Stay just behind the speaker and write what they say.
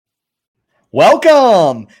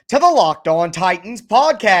Welcome to the Locked On Titans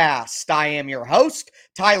podcast. I am your host,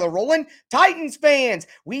 Tyler Rowland. Titans fans,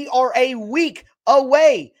 we are a week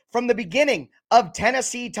away from the beginning of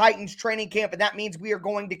Tennessee Titans training camp, and that means we are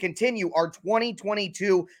going to continue our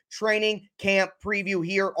 2022 training camp preview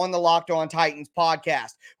here on the Locked On Titans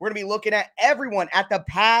podcast. We're going to be looking at everyone at the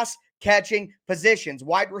pass catching positions,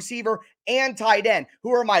 wide receiver and tight end.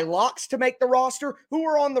 Who are my locks to make the roster? Who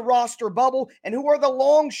are on the roster bubble? And who are the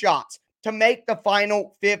long shots to make the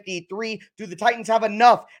final 53? Do the Titans have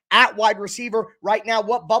enough at wide receiver right now?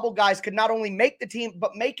 What bubble guys could not only make the team,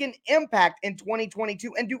 but make an impact in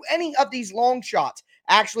 2022? And do any of these long shots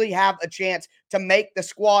actually have a chance to make the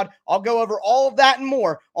squad? I'll go over all of that and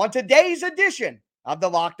more on today's edition of the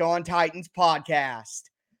Locked On Titans podcast.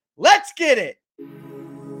 Let's get it.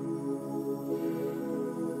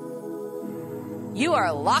 You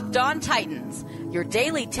are Locked On Titans, your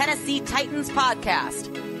daily Tennessee Titans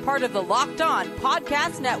podcast. Part of the Locked On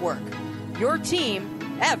Podcast Network, your team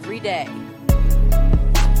every day.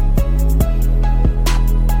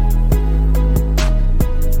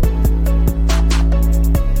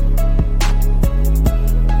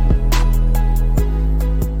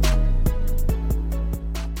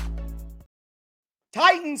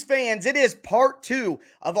 Titans fans, it is part 2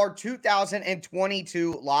 of our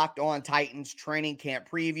 2022 Locked On Titans training camp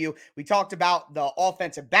preview. We talked about the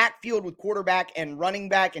offensive backfield with quarterback and running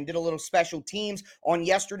back and did a little special teams on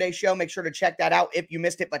yesterday's show. Make sure to check that out if you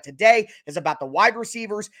missed it. But today is about the wide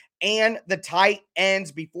receivers and the tight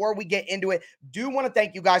ends. Before we get into it, do want to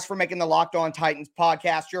thank you guys for making the Locked On Titans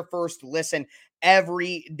podcast your first listen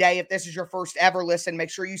every day. If this is your first ever listen, make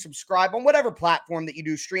sure you subscribe on whatever platform that you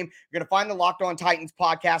do stream. You're going to find the Locked On Titans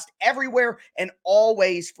podcast everywhere and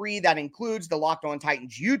always free. That includes the Locked On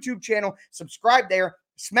Titans YouTube channel. Subscribe there,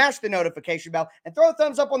 smash the notification bell, and throw a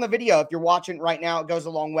thumbs up on the video if you're watching right now. It goes a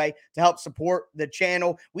long way to help support the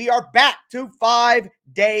channel. We are back to 5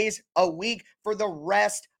 days a week for the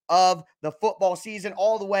rest of the football season,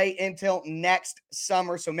 all the way until next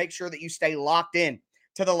summer. So make sure that you stay locked in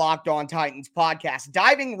to the Locked On Titans podcast.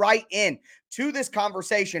 Diving right in to this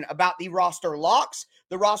conversation about the roster locks,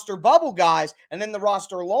 the roster bubble guys, and then the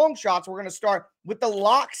roster long shots. We're going to start with the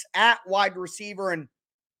locks at wide receiver. And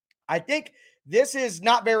I think this is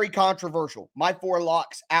not very controversial. My 4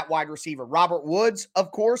 locks at wide receiver. Robert Woods,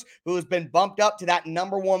 of course, who has been bumped up to that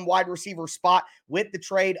number 1 wide receiver spot with the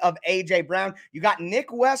trade of A.J. Brown. You got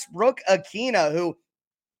Nick Westbrook-Ikhine, who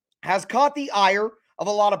has caught the ire of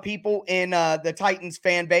a lot of people in the Titans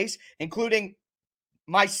fan base, including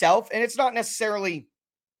myself. And it's not necessarily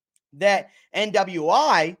that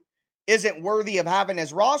NWI isn't worthy of having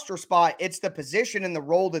his roster spot. It's the position and the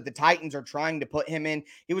role that the Titans are trying to put him in.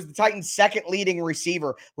 He was the Titans' second leading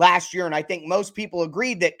receiver last year. And I think most people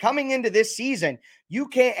agreed that coming into this season, you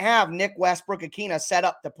can't have Nick Westbrook-Ikhine set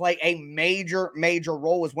up to play a major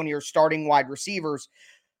role as one of your starting wide receivers.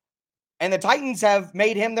 And the Titans have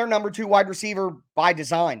made him their number 2 wide receiver by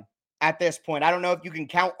design at this point. I don't know if you can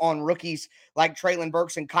count on rookies like Treylon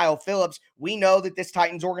Burks and Kyle Phillips. We know that this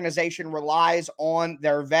Titans organization relies on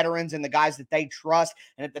their veterans and the guys that they trust.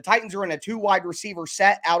 And if the Titans are in a 2 wide receiver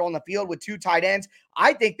set out on the field with 2 tight ends,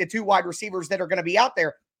 I think the 2 wide receivers that are going to be out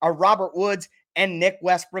there are Robert Woods and Nick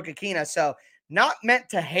Westbrook-Ikhine. So not meant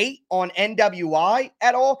to hate on NWI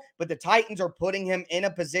at all, but the Titans are putting him in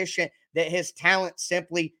a position that his talent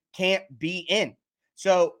simply can't be in.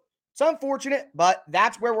 So it's unfortunate, but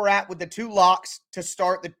that's where we're at with the 2 locks to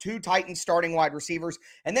start, the 2 Titans starting wide receivers.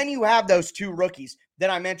 And then you have those 2 rookies that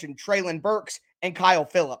I mentioned, Treylon Burks and Kyle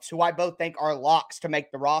Phillips, who I both think are locks to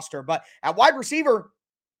make the roster. But at wide receiver,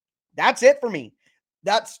 that's it for me.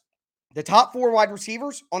 That's the top 4 wide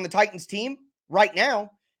receivers on the Titans team right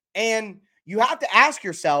now. And you have to ask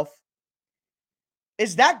yourself,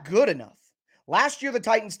 is that good enough? Last year, the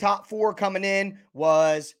Titans' top 4 coming in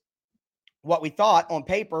was what we thought on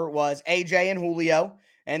paper was AJ and Julio,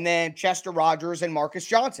 and then Chester Rogers and Marcus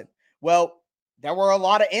Johnson. Well, there were a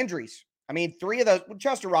lot of injuries. I mean, 3 of those,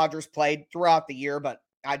 Chester Rogers played throughout the year, but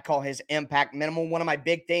I'd call his impact minimal. One of my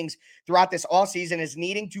big things throughout this offseason is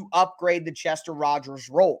needing to upgrade the Chester Rogers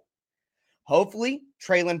role. Hopefully,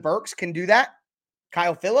 Treylon Burks can do that.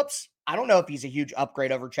 Kyle Phillips, I don't know if he's a huge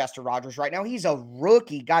upgrade over Chester Rogers right now. He's a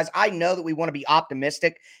rookie. Guys, I know that we want to be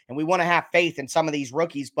optimistic and we want to have faith in some of these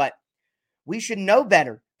rookies, but we should know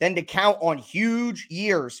better than to count on huge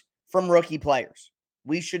years from rookie players.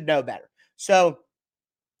 We should know better. So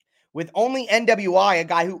with only NWI, a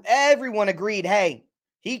guy who everyone agreed, hey,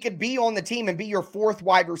 he could be on the team and be your 4th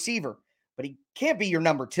wide receiver, but he can't be your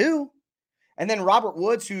number 2. And then Robert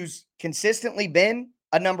Woods, who's consistently been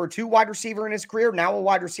a number 2 wide receiver in his career, now a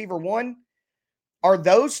wide receiver 1. Are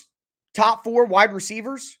those top 4 wide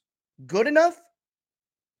receivers good enough?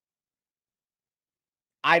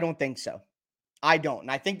 I don't think so. I don't.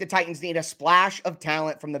 And I think the Titans need a splash of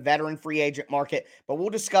talent from the veteran free agent market, but we'll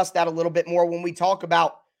discuss that a little bit more when we talk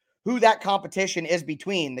about who that competition is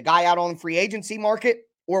between the guy out on the free agency market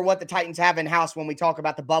or what the Titans have in house when we talk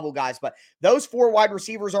about the bubble guys. But those 4 wide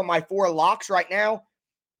receivers are my 4 locks right now.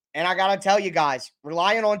 And I got to tell you guys,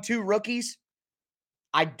 relying on 2 rookies,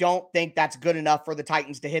 I don't think that's good enough for the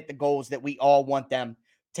Titans to hit the goals that we all want them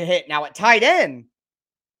to hit. Now, at tight end,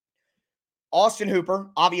 Austin Hooper,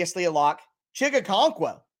 obviously a lock. Chig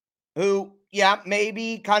Okonkwo, who,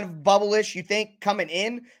 maybe kind of bubble-ish, you think, coming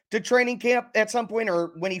in to training camp at some point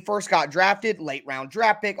or when he first got drafted, late round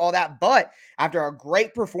draft pick, all that. But after a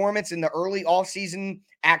great performance in the early offseason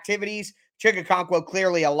activities, Chig Okonkwo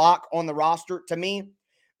clearly a lock on the roster to me.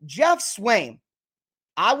 Jeff Swaim,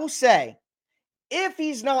 I will say, if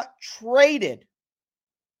he's not traded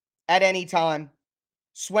at any time,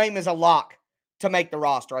 Swaim is a lock to make the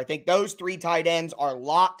roster. I think those 3 tight ends are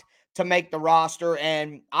locked to make the roster,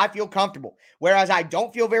 and I feel comfortable. Whereas I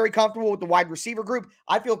don't feel very comfortable with the wide receiver group,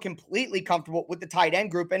 I feel completely comfortable with the tight end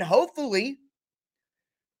group, and hopefully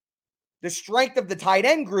the strength of the tight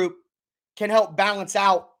end group can help balance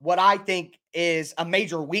out what I think is a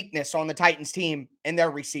major weakness on the Titans team in their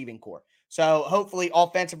receiving core. So hopefully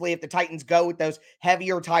offensively, if the Titans go with those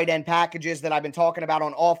heavier tight end packages that I've been talking about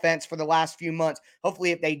on offense for the last few months,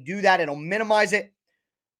 hopefully if they do that, it'll minimize it.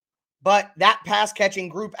 But that pass catching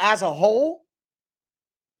group as a whole,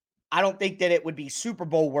 I don't think that it would be Super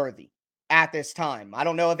Bowl worthy at this time. I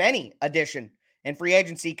don't know if any addition in free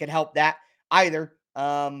agency could help that either.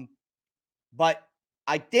 But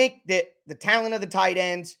I think that the talent of the tight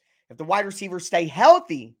ends, if the wide receivers stay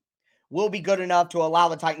healthy, will be good enough to allow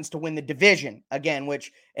the Titans to win the division again,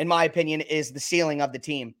 which in my opinion is the ceiling of the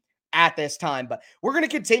team at this time. But we're going to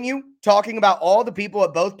continue talking about all the people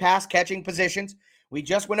at both pass catching positions. We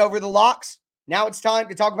just went over the locks. Now it's time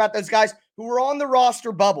to talk about those guys who were on the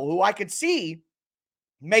roster bubble, who I could see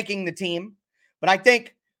making the team. But I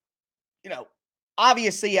think,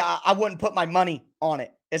 obviously I wouldn't put my money on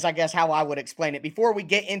it, is I guess how I would explain it. Before we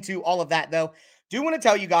get into all of that, though, do want to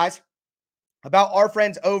tell you guys about our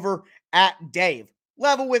friends over at Dave.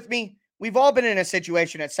 Level with me. We've all been in a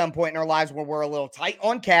situation at some point in our lives where we're a little tight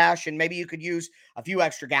on cash and maybe you could use a few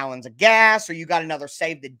extra gallons of gas or you got another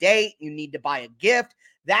save the date, you need to buy a gift.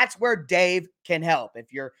 That's where Dave can help.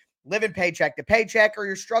 If you're living paycheck to paycheck or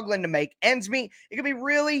you're struggling to make ends meet, it can be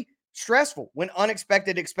really stressful when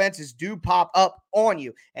unexpected expenses do pop up on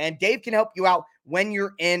you. And Dave can help you out when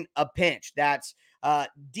you're in a pinch. That's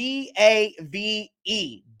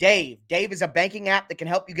D-A-V-E, Dave. Dave is a banking app that can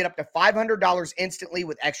help you get up to $500 instantly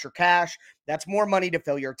with extra cash. That's more money to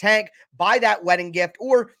fill your tank, buy that wedding gift,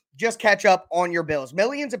 or just catch up on your bills.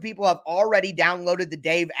 Millions of people have already downloaded the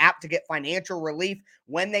Dave app to get financial relief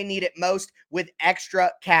when they need it most with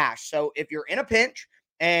extra cash. So if you're in a pinch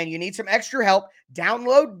and you need some extra help,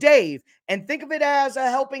 download Dave and think of it as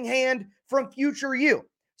a helping hand from future you.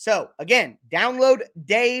 So again, download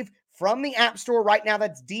Dave from the App Store right now.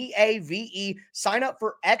 That's D-A-V-E. Sign up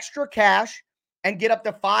for extra cash and get up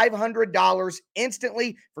to $500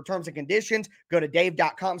 instantly. For terms and conditions, go to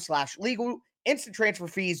dave.com/legal. Instant transfer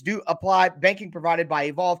fees do apply. Banking provided by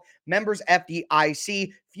Evolve. Members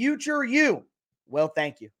FDIC. Future you. Well,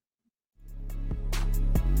 thank you.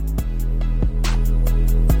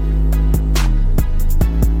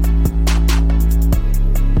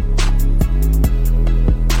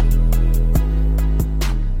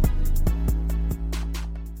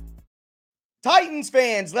 Titans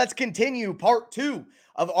fans, let's continue part 2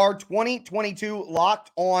 of our 2022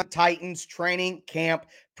 Locked On Titans training camp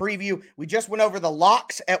preview. We just went over the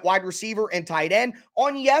locks at wide receiver and tight end.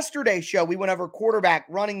 On yesterday's show, we went over quarterback,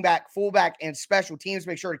 running back, fullback, and special teams.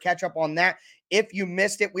 Make sure to catch up on that. If you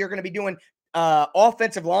missed it, we are going to be doing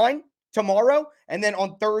offensive line tomorrow, and then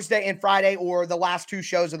on Thursday and Friday, or the last 2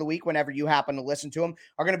 shows of the week, whenever you happen to listen to them,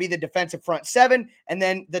 are going to be the defensive front 7 and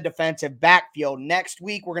then the defensive backfield. Next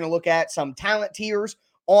week, we're going to look at some talent tiers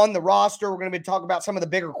on the roster. We're going to be talking about some of the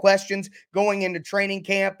bigger questions going into training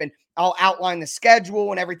camp, and I'll outline the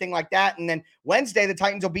schedule and everything like that. And then Wednesday, the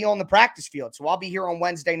Titans will be on the practice field. So I'll be here on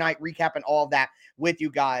Wednesday night recapping all of that with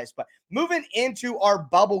you guys. But moving into our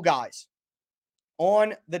bubble guys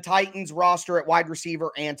on the Titans roster at wide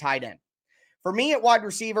receiver and tight end. For me at wide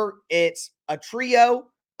receiver, it's a trio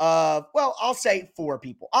of, I'll say 4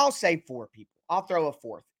 people. I'll throw a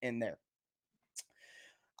 4th in there.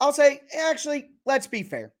 I'll say, actually, let's be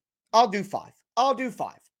fair. I'll do 5.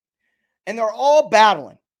 And they're all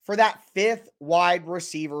battling for that 5th wide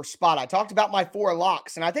receiver spot. I talked about my 4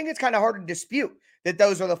 locks, and I think it's kind of hard to dispute that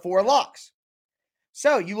those are the 4 locks.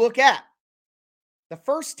 So you look at the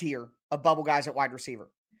first tier of bubble guys at wide receiver: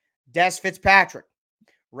 Dez Fitzpatrick,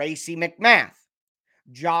 Racey McMath,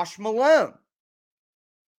 Josh Malone.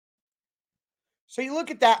 So you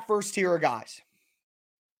look at that first tier of guys.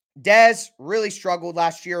 Dez really struggled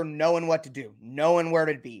last year knowing what to do, knowing where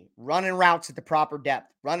to be, running routes at the proper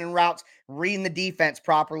depth, running routes, reading the defense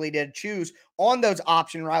properly to choose on those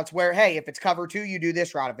option routes where, hey, if it's cover 2, you do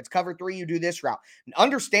this route. If it's cover 3, you do this route. And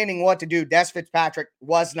understanding what to do, Dez Fitzpatrick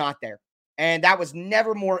was not there. And that was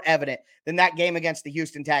never more evident than that game against the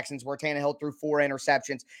Houston Texans where Tannehill threw 4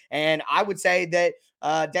 interceptions. And I would say that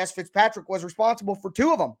Dez Fitzpatrick was responsible for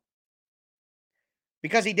 2 of them,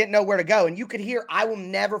 because he didn't know where to go. And you could hear, I will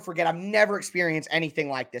never forget, I've never experienced anything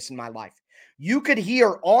like this in my life. You could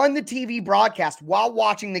hear on the TV broadcast while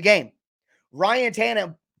watching the game, Ryan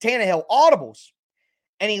Tannehill audibles,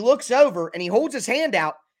 and he looks over and he holds his hand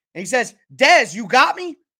out and he says, Dez, you got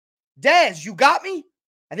me? Dez, you got me?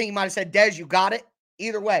 I think he might have said, Dez, you got it?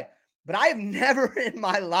 Either way. But I have never in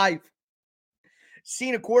my life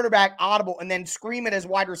seen a quarterback audible and then scream at his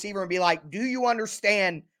wide receiver and be like, do you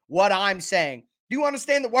understand what I'm saying? Do you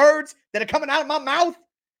understand the words that are coming out of my mouth?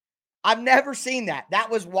 I've never seen that. That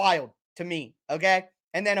was wild to me, okay?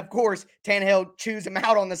 And then, of course, Tannehill chews him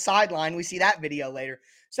out on the sideline. We see that video later.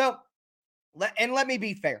 So, let me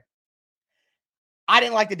be fair. I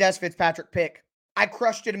didn't like the Dez Fitzpatrick pick. I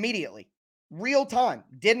crushed it immediately. Real time.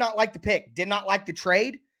 Did not like the pick. Did not like the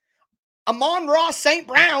trade. Amon-Ra St.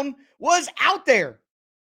 Brown was out there.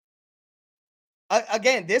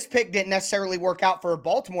 Again, this pick didn't necessarily work out for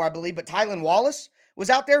Baltimore, I believe, but Tylan Wallace was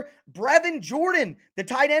out there. Brevin Jordan, the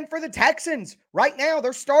tight end for the Texans, right now,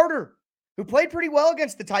 their starter, who played pretty well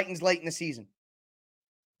against the Titans late in the season.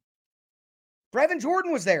 Brevin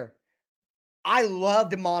Jordan was there. I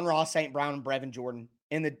loved Amon-Ra St. Brown and Brevin Jordan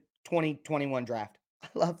in the 2021 draft. I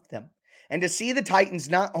loved them. And to see the Titans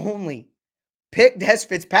not only pick Dez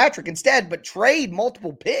Fitzpatrick instead, but trade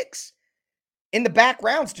multiple picks in the back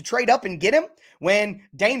rounds to trade up and get him, when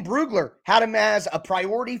Dane Brugler had him as a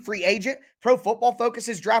priority free agent. Pro Football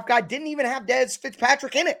Focus's draft guide didn't even have Dez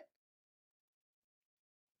Fitzpatrick in it.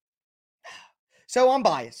 So I'm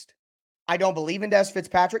biased. I don't believe in Dez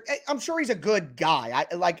Fitzpatrick. I'm sure he's a good guy.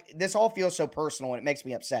 This all feels so personal and it makes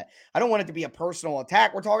me upset. I don't want it to be a personal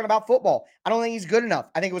attack. We're talking about football. I don't think he's good enough.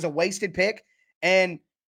 I think it was a wasted pick, and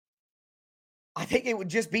I think it would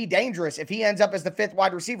just be dangerous if he ends up as the 5th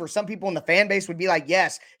wide receiver. Some people in the fan base would be like,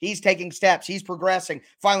 yes, he's taking steps. He's progressing.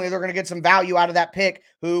 Finally, they're going to get some value out of that pick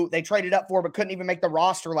who they traded up for but couldn't even make the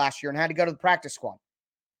roster last year and had to go to the practice squad.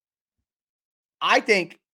 I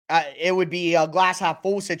think it would be a glass half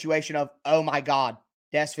full situation of, oh my God,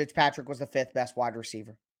 Dez Fitzpatrick was the 5th best wide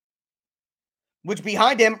receiver. Which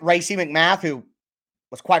behind him, Racey McMath, who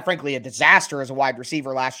was quite frankly a disaster as a wide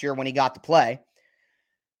receiver last year when he got to play.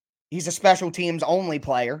 He's a special teams only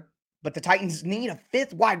player, but the Titans need a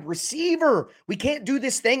 5th wide receiver. We can't do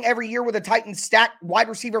this thing every year with the Titans stack wide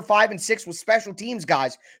receiver 5 and 6 with special teams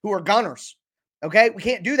guys who are gunners. Okay, we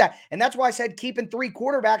can't do that. And that's why I said keeping 3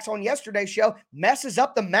 quarterbacks on yesterday's show messes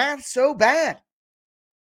up the math so bad.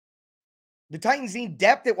 The Titans need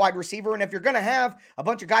depth at wide receiver, and if you're going to have a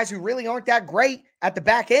bunch of guys who really aren't that great at the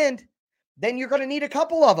back end, then you're going to need a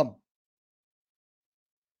couple of them.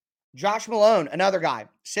 Josh Malone, another guy,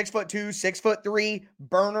 6'2", 6'3",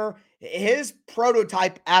 burner. His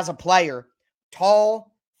prototype as a player,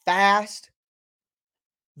 tall, fast.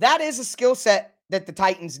 That is a skill set that the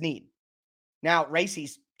Titans need. Now,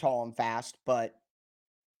 Racey's tall and fast, but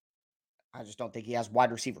I just don't think he has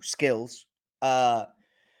wide receiver skills. Dez,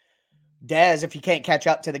 if you can't catch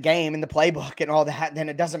up to the game and the playbook and all that, then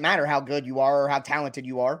it doesn't matter how good you are or how talented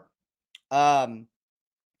you are.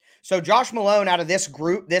 So Josh Malone, out of this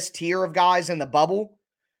group, this tier of guys in the bubble,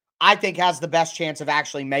 I think has the best chance of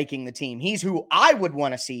actually making the team. He's who I would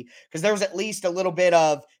want to see, because there's at least a little bit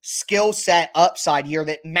of skill set upside here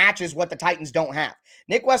that matches what the Titans don't have.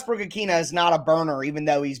 Nick Westbrook-Ikhine is not a burner, even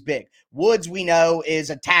though he's big. Woods, we know,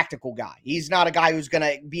 is a tactical guy. He's not a guy who's going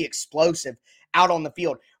to be explosive out on the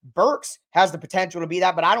field. Burks has the potential to be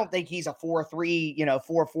that, but I don't think he's a 4-3,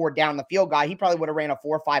 4-4 down the field guy. He probably would have ran a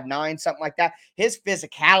 4-5-9, something like that. His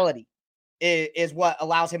physicality is what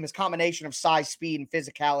allows him, his combination of size, speed, and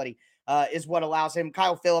physicality is what allows him.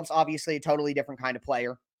 Kyle Phillips, obviously a totally different kind of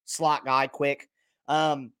player. Slot guy, quick.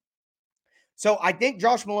 So I think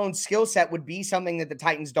Josh Malone's skill set would be something that the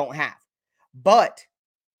Titans don't have. But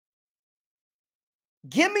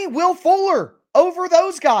give me Will Fuller over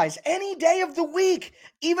those guys any day of the week,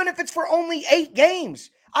 even if it's for only 8 games.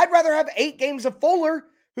 I'd rather have 8 games of Fuller,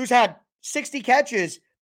 who's had 60 catches,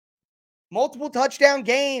 multiple touchdown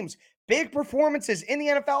games, big performances in the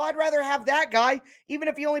NFL. I'd rather have that guy, even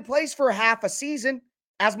if he only plays for half a season,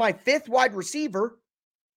 as my 5th wide receiver,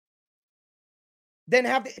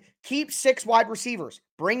 then keep 6 wide receivers.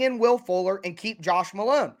 Bring in Will Fuller and keep Josh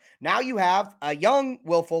Malone. Now you have a young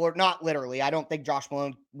Will Fuller, not literally. I don't think Josh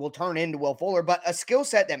Malone will turn into Will Fuller, but a skill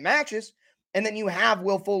set that matches. And then you have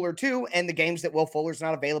Will Fuller too, and the games that Will Fuller's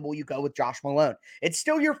not available, you go with Josh Malone. It's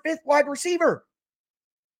still your 5th wide receiver.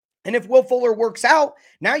 And if Will Fuller works out,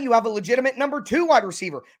 now you have a legitimate number 2 wide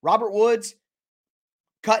receiver. Robert Woods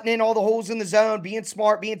cutting in all the holes in the zone, being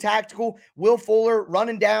smart, being tactical. Will Fuller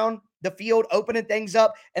running down the field, opening things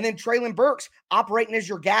up. And then Treylon Burks operating as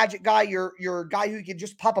your gadget guy, your guy who can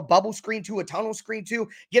just pop a bubble screen to, a tunnel screen to,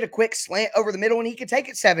 get a quick slant over the middle, and he can take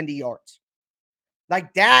it 70 yards.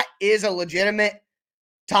 Like, that is a legitimate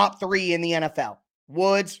top 3 in the NFL.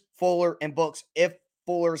 Woods, Fuller, and Books, if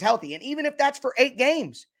Fuller is healthy. And even if that's for 8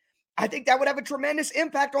 games, I think that would have a tremendous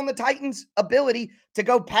impact on the Titans' ability to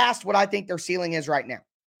go past what I think their ceiling is right now.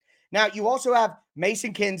 Now, you also have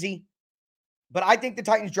Mason Kinsey, but I think the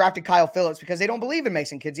Titans drafted Kyle Phillips because they don't believe in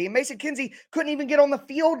Mason Kinsey. And Mason Kinsey couldn't even get on the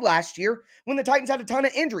field last year when the Titans had a ton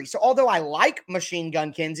of injuries. So although I like Machine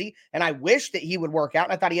Gun Kinsey, and I wish that he would work out,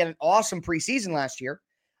 and I thought he had an awesome preseason last year,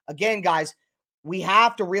 again, guys, we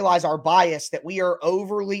have to realize our bias that we are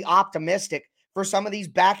overly optimistic for some of these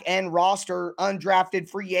back-end roster, undrafted,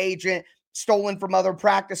 free agent, stolen from other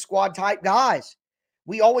practice squad type guys.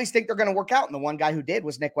 We always think they're going to work out, and the one guy who did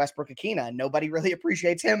was Nick Westbrook-Ikhine, and nobody really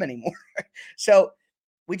appreciates him anymore. So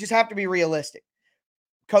we just have to be realistic.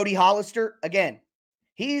 Cody Hollister, again,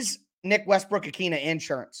 he's Nick Westbrook-Ikhine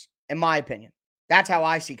insurance, in my opinion. That's how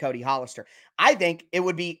I see Cody Hollister. I think it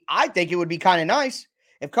would be kind of nice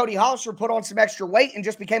if Cody Hollister put on some extra weight and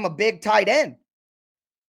just became a big tight end,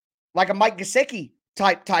 like a Mike Gesicki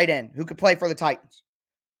type tight end who could play for the Titans.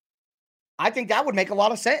 I think that would make a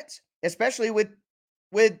lot of sense, especially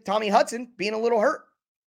with Tommy Hudson being a little hurt.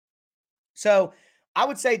 So I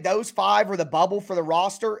would say those 5 are the bubble for the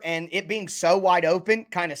roster, and it being so wide open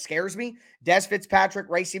kind of scares me. Des Fitzpatrick,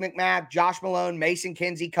 Racey McMath, Josh Malone, Mason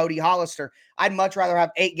Kinsey, Cody Hollister. I'd much rather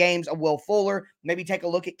have 8 games of Will Fuller, maybe take a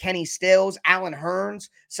look at Kenny Stills, Allen Hurns,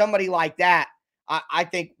 somebody like that I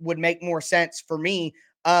think would make more sense for me.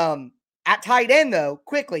 At tight end, though,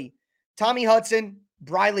 quickly, Tommy Hudson,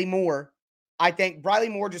 Briley Moore. I think Briley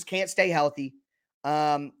Moore just can't stay healthy.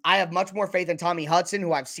 I have much more faith in Tommy Hudson,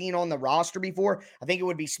 who I've seen on the roster before. I think it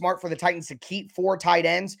would be smart for the Titans to keep 4 tight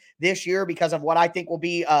ends this year because of what I think will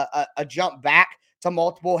be a jump back to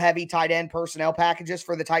multiple heavy tight end personnel packages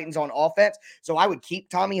for the Titans on offense. So I would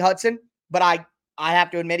keep Tommy Hudson, but I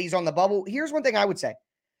have to admit he's on the bubble. Here's one thing I would say.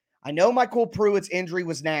 I know Michael Pruitt's injury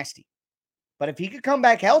was nasty, but if he could come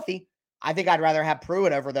back healthy, I think I'd rather have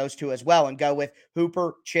Pruitt over those 2 as well and go with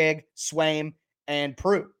Hooper, Chig, Swaim, and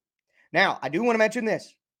Pruitt. Now, I do want to mention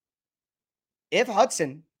this. If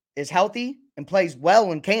Hudson is healthy and plays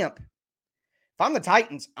well in camp, if I'm the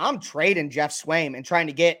Titans, I'm trading Jeff Swaim and trying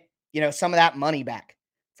to get, some of that money back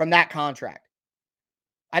from that contract.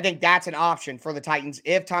 I think that's an option for the Titans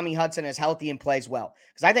if Tommy Hudson is healthy and plays well.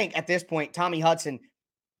 Because I think at this point, Tommy Hudson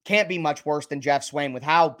can't be much worse than Jeff Swaim with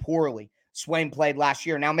how poorly Swaim played last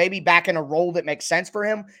year. Now, maybe back in a role that makes sense for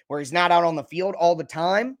him, where he's not out on the field all the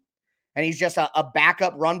time, and he's just a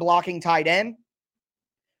backup run-blocking tight end,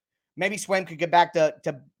 maybe Swaim could get back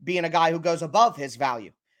to being a guy who goes above his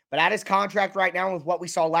value. But at his contract right now with what we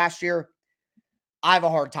saw last year, I have a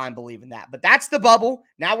hard time believing that. But that's the bubble.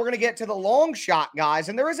 Now we're going to get to the long shot guys,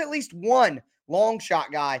 and there is at least one long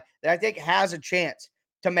shot guy that I think has a chance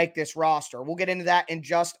to make this roster. We'll get into that in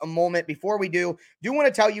just a moment. Before we do want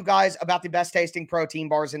to tell you guys about the best tasting protein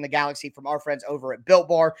bars in the galaxy from our friends over at Built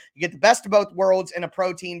Bar. You get the best of both worlds in a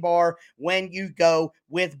protein bar when you go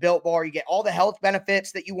with Built Bar. You get all the health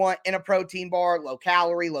benefits that you want in a protein bar: low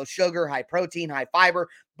calorie, low sugar, high protein, high fiber,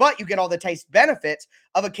 but you get all the taste benefits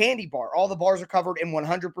of a candy bar. All the bars are covered in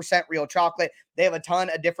 100% real chocolate. They have a ton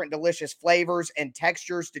of different delicious flavors and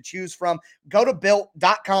textures to choose from. Go to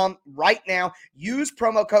Built.com right now. Use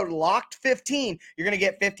promo code LOCKED15. You're going to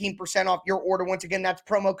get 15% off your order. Once again, that's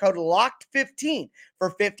promo code LOCKED15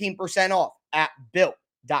 for 15% off at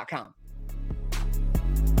Built.com.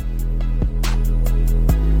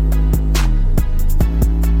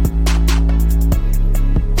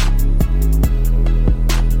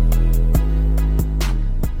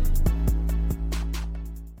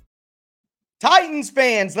 Titans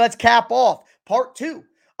fans, let's cap off part 2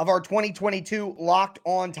 of our 2022 Locked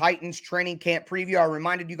On Titans training camp preview. I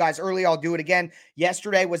reminded you guys earlier, I'll do it again.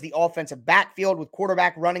 Yesterday was the offensive backfield with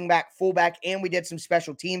quarterback, running back, fullback, and we did some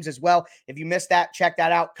special teams as well. If you missed that, check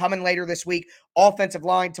that out. Coming later this week, offensive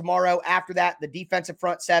line tomorrow. After that, the defensive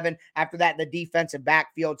front seven. After that, the defensive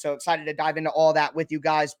backfield. So excited to dive into all that with you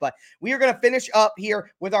guys. But we are going to finish up here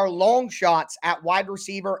with our long shots at wide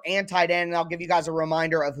receiver and tight end. And I'll give you guys a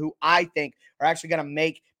reminder of who I think are actually going to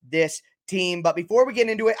make this team. But before we get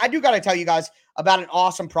into it, I do got to tell you guys about an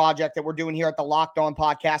awesome project that we're doing here at the Locked On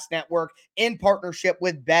Podcast Network in partnership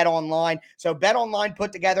with BetOnline. So BetOnline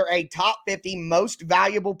put together a top 50 most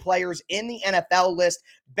valuable players in the NFL list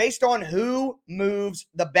based on who moves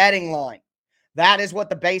the betting line. That is what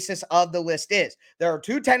the basis of the list is. There are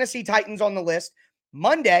 2 Tennessee Titans on the list.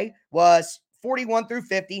 Monday was 41 through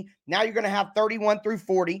 50. Now you're going to have 31 through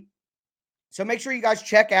 40. So make sure you guys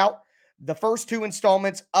check out the first 2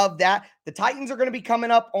 installments of that. The Titans are going to be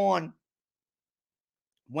coming up on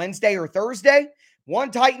Wednesday or Thursday.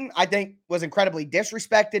 One Titan, I think, was incredibly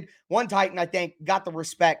disrespected. One Titan, I think, got the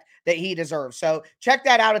respect that he deserves. So check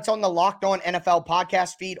that out. It's on the Locked On NFL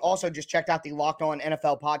podcast feed. Also, just check out the Locked On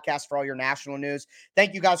NFL podcast for all your national news.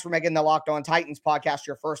 Thank you guys for making the Locked On Titans podcast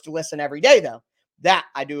your first to listen every day, though. That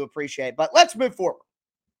I do appreciate. But let's move forward.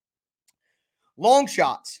 Long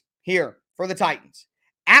shots here for the Titans.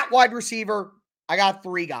 At wide receiver, I got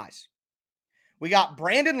 3 guys. We got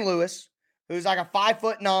Brandon Lewis, who's like a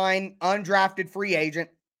 5'9" undrafted free agent.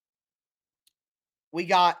 We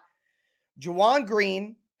got Juwan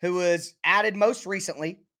Green, who was added most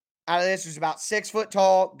recently out of this, who's about 6 foot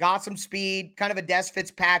tall, got some speed, kind of a Des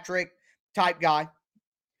Fitzpatrick type guy.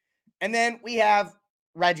 And then we have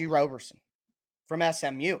Reggie Roberson from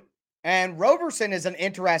SMU. And Roberson is an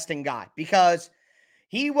interesting guy because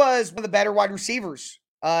he was one of the better wide receivers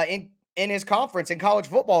in his conference in college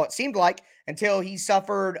football, it seemed like, until he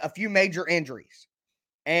suffered a few major injuries.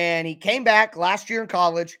 And he came back last year in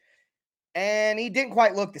college, and he didn't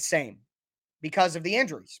quite look the same because of the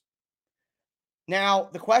injuries. Now,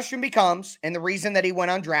 the question becomes, and the reason that he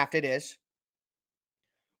went undrafted is,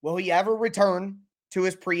 will he ever return to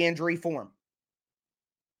his pre-injury form?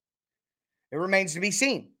 It remains to be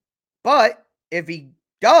seen. But if he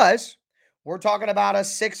does, we're talking about a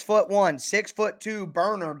 6'1", 6'2"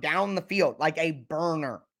 burner down the field, like a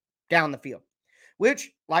burner down the field,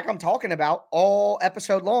 which, like I'm talking about all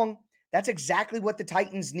episode long, that's exactly what the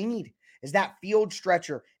Titans need, is that field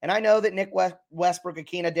stretcher. And I know that Nick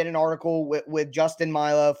Westbrook-Akina did an article with Justin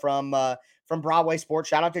Milo from Broadway Sports.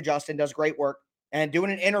 Shout out to Justin, does great work, and doing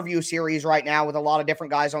an interview series right now with a lot of different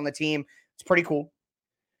guys on the team. It's pretty cool.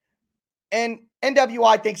 And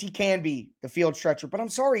NWI thinks he can be the field stretcher, but I'm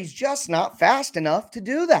sorry, he's just not fast enough to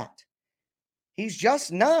do that. He's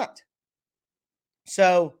just not.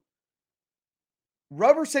 So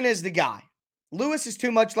Roberson is the guy. Lewis is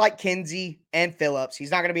too much like Kinsey and Phillips.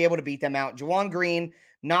 He's not going to be able to beat them out. Juwan Green,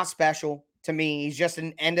 not special to me. He's just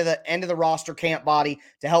an end of the roster camp body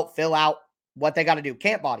to help fill out what they got to do.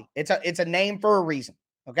 Camp body. It's a name for a reason.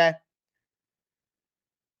 Okay.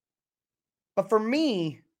 But for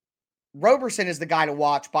me, Roberson is the guy to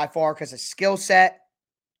watch by far because his skill set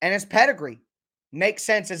and his pedigree makes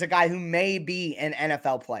sense as a guy who may be an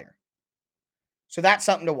NFL player. So that's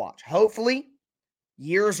something to watch. Hopefully,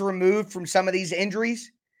 years removed from some of these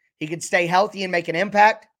injuries, he could stay healthy and make an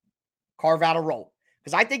impact, carve out a role.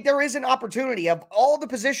 Because I think there is an opportunity of all the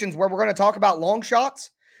positions where we're going to talk about long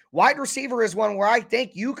shots. Wide receiver is one where I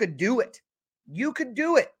think you could do it. You could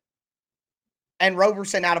do it. And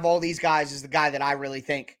Roberson, out of all these guys, is the guy that I really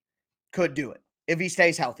think could do it if he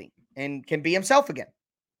stays healthy and can be himself again.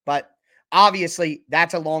 But obviously,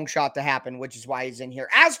 that's a long shot to happen, which is why he's in here.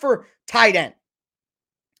 As for tight end,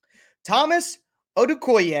 Thomas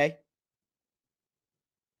Odukoye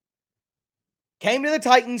came to the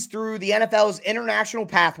Titans through the NFL's International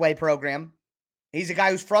Pathway Program. He's a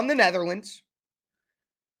guy who's from the Netherlands.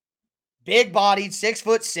 Big-bodied,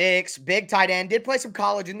 6'6", big tight end. Did play some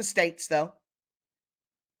college in the States, though.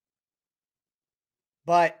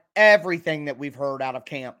 But everything that we've heard out of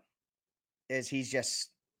camp is he's just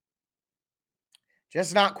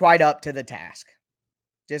not quite up to the task.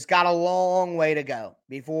 Just got a long way to go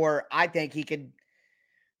before I think he could,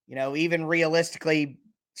 even realistically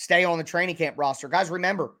stay on the training camp roster. Guys,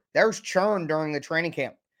 remember, there's churn during the training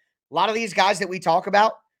camp. A lot of these guys that we talk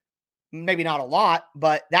about, maybe not a lot,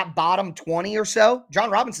 but that bottom 20 or so, John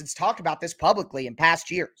Robinson's talked about this publicly in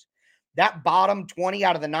past years. That bottom 20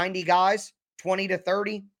 out of the 90 guys, 20 to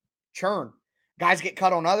 30, churn. Guys get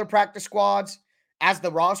cut on other practice squads. As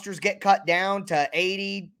the rosters get cut down to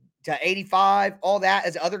 80 to 85, all that,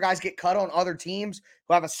 as other guys get cut on other teams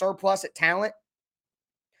who have a surplus at talent.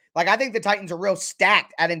 Like, I think the Titans are real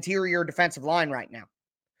stacked at interior defensive line right now.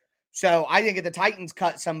 So I think if the Titans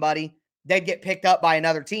cut somebody, they'd get picked up by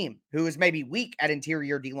another team who is maybe weak at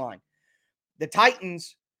interior D-line. The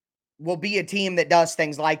Titans will be a team that does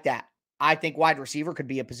things like that. I think wide receiver could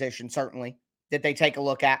be a position, certainly, that they take a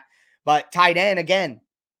look at. But tight end, again,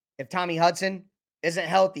 if Tommy Hudson isn't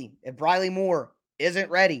healthy, if Briley Moore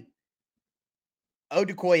isn't ready,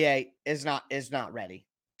 Odukoye is not ready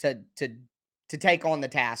to take on the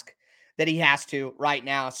task that he has to right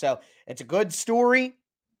now. So it's a good story.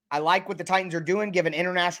 I like what the Titans are doing, giving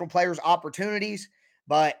international players opportunities,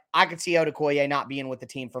 but I could see Odukoye not being with the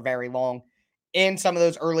team for very long in some of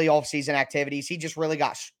those early offseason activities.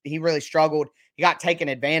 He really struggled. He got taken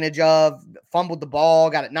advantage of, fumbled the ball,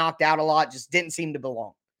 got it knocked out a lot, just didn't seem to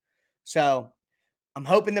belong. So I'm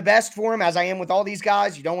hoping the best for him, as I am with all these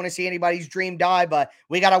guys. You don't want to see anybody's dream die, but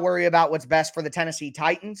we got to worry about what's best for the Tennessee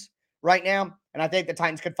Titans right now. And I think the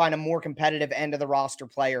Titans could find a more competitive end of the roster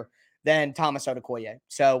player than Thomas Odukoye.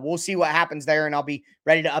 So we'll see what happens there, and I'll be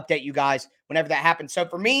ready to update you guys whenever that happens. So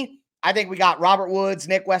for me, I think we got Robert Woods,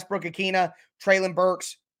 Nick Westbrook-Akina, Treylon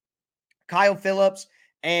Burks, Kyle Phillips,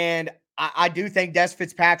 and I do think Des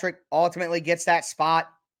Fitzpatrick ultimately gets that spot.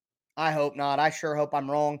 I hope not. I sure hope I'm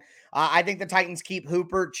wrong. I think the Titans keep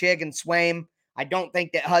Hooper, Chig, and Swaim. I don't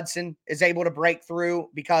think that Hudson is able to break through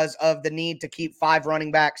because of the need to keep 5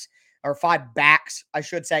 backs, I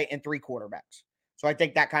should say, and 3 quarterbacks. So I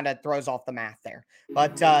think that kind of throws off the math there.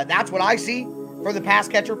 But that's what I see for the pass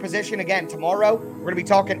catcher position. Again, tomorrow we're going to be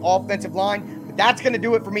talking offensive line. But that's going to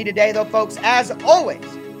do it for me today, though, folks. As always,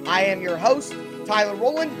 I am your host, Tyler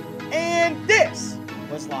Rowland, and this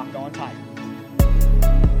was Locked On Titans.